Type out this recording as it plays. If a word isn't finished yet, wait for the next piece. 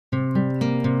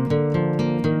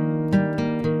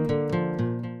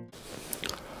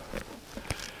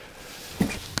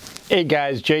Hey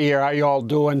guys, Jay here. How you all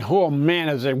doing? Oh man,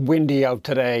 is it windy out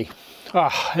today.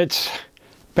 It's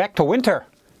back to winter.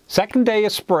 Second day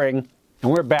of spring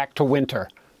and we're back to winter.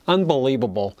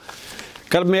 Unbelievable.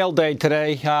 Got a mail day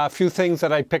today. A few things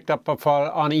that I picked up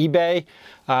on eBay.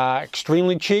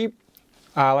 Extremely cheap,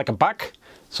 like $1.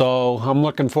 So I'm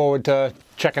looking forward to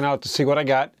checking out to see what I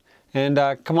got. And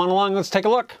come on along, let's take a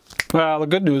look. Well, the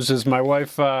good news is my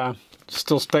wife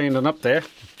still standing up there.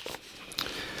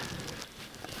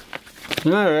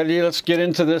 Alrighty, let's get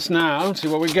into this now and see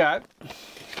what we got.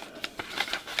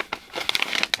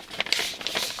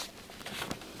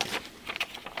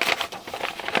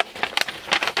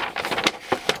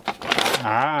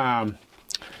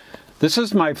 This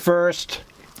is my first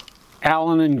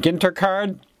Allen and Ginter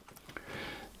card.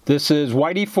 This is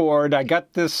Whitey Ford. I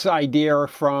got this idea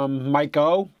from Mike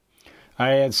O. I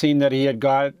had seen that he had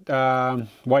got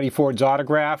Whitey Ford's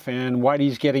autograph, and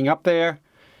Whitey's getting up there.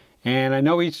 And I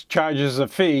know he charges a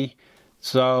fee,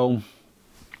 so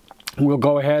we'll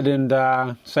go ahead and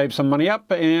save some money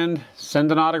up and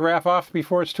send an autograph off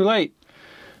before it's too late.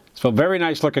 So very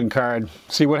nice looking card.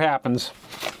 See what happens.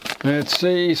 Let's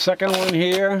see, second one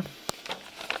here.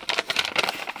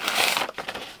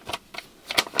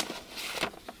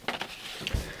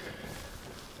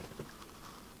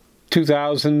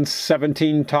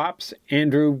 '17 Topps,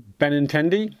 Andrew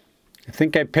Benintendi. I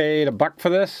think I paid $1 for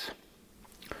this.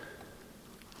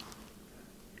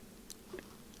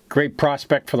 Great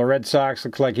prospect for the Red Sox.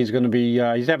 Looks like he's going to be,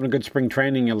 he's having a good spring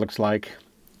training, it looks like.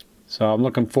 So I'm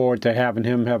looking forward to having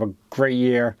him have a great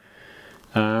year.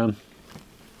 Let's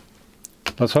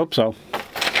hope so.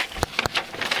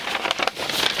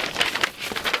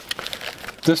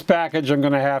 This package I'm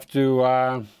going to have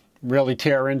to really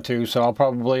tear into, so I'll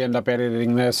probably end up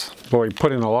editing this. Boy, he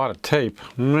put in a lot of tape.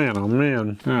 Man, oh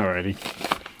man. Alrighty.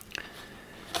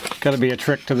 Got to be a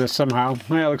trick to this somehow.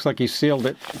 Well, it looks like he sealed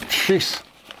it. Jeez.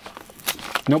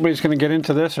 Nobody's going to get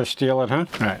into this or steal it, huh?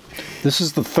 All right. This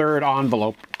is the third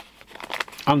envelope.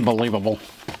 Unbelievable.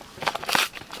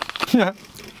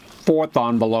 Fourth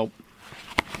envelope.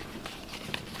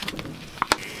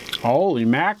 Holy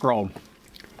mackerel.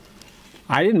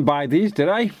 I didn't buy these, did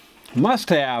I? Must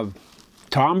have.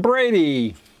 Tom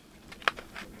Brady.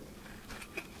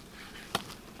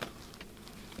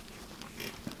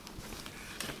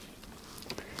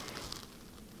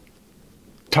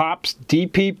 Topps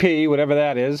DPP, whatever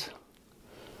that is,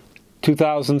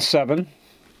 2007.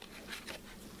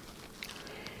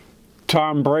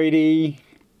 Tom Brady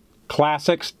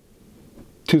Classics,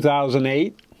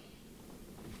 2008.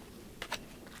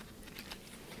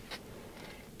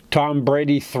 Tom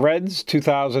Brady Threads,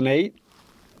 2008.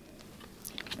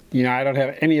 You know, I don't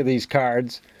have any of these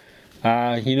cards.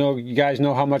 You guys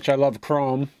know how much I love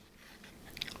Chrome.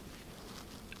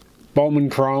 Bowman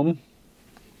Chrome.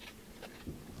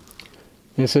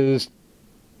 This is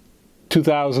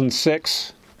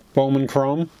 2006 Bowman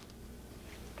Chrome.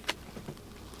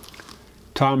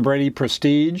 Tom Brady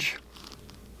Prestige.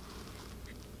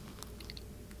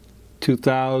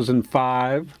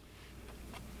 2005.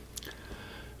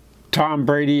 Tom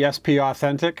Brady SP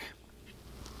Authentic.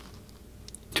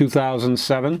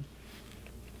 2007.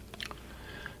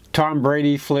 Tom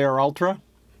Brady Flair Ultra.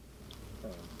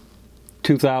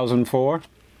 2004.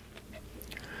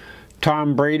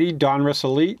 Tom Brady Donruss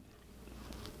Elite,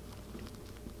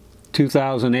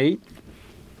 2008.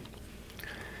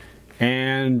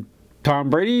 And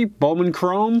Tom Brady Bowman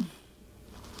Chrome,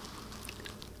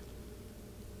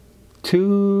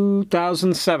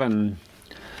 2007.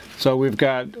 So we've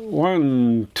got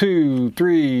 1, 2,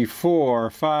 3, 4,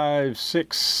 5,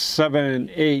 6, 7,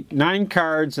 8, 9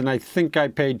 cards, and I think I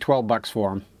paid $12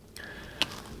 for them.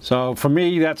 So for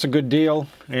me, that's a good deal,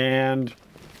 and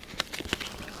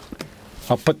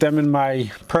I'll put them in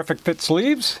my perfect fit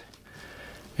sleeves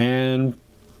and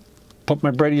put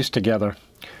my Brady's together.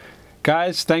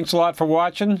 Guys, thanks a lot for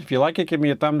watching. If you like it, give me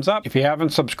a thumbs up. If you haven't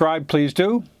subscribed, please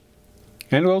do.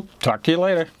 And we'll talk to you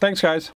later. Thanks, guys.